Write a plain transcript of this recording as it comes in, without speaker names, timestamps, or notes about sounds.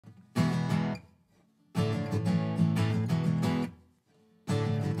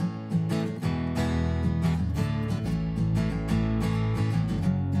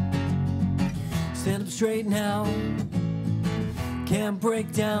straight now, can't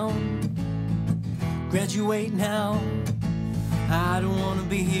break down, graduate now. I don't wanna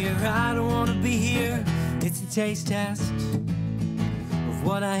be here, I don't wanna be here. It's a taste test of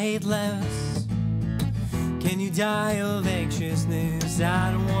what I hate less. Can you die of anxiousness?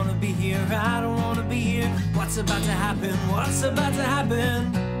 I don't wanna be here, I don't wanna be here. What's about to happen? What's about to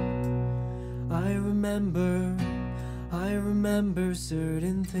happen? I remember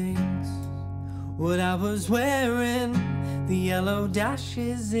certain things. What I was wearing, the yellow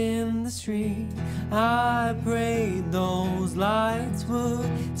dashes in the street. I prayed those lights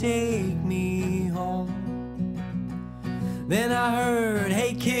would take me home. Then I heard,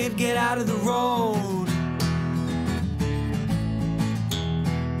 hey kid, get out of the road.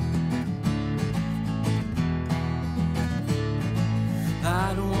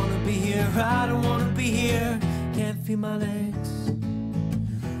 I don't wanna be here, I don't wanna be here. Can't feel my legs,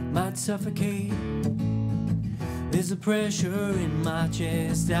 might suffocate. There's a pressure in my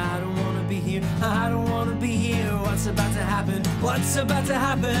chest. I don't wanna be here, I don't wanna be here. What's about to happen? What's about to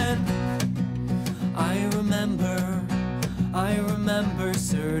happen? I remember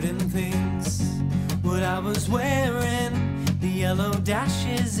certain things. What I was wearing, the yellow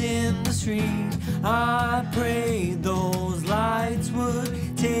dashes in the street. I prayed those lights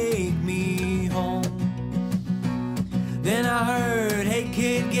would take me home. Then I heard, hey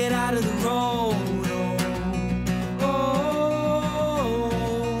kid, get out of the road.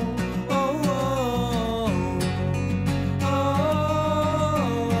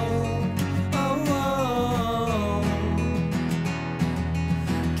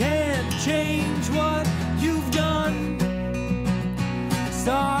 Change what you've done.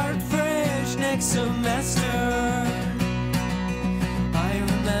 Start fresh next semester. I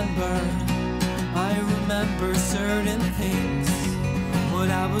remember certain things. What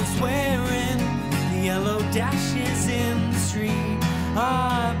I was wearing, the yellow dashes in the street.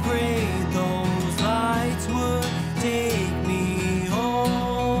 I prayed those lights would take me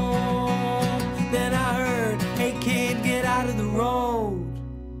home. Then I heard, hey kid, get out of the road.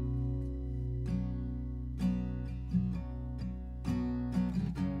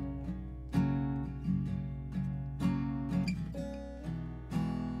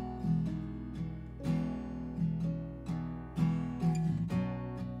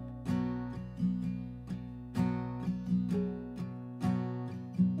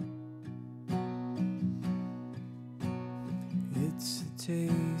 It's a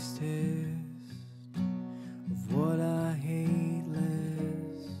taste test of what I hate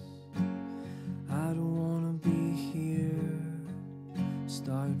less. I don't wanna be here.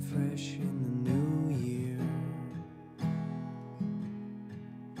 Start fresh in the new year.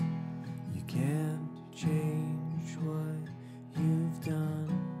 You can't change what you've done.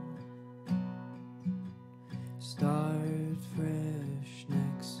 Start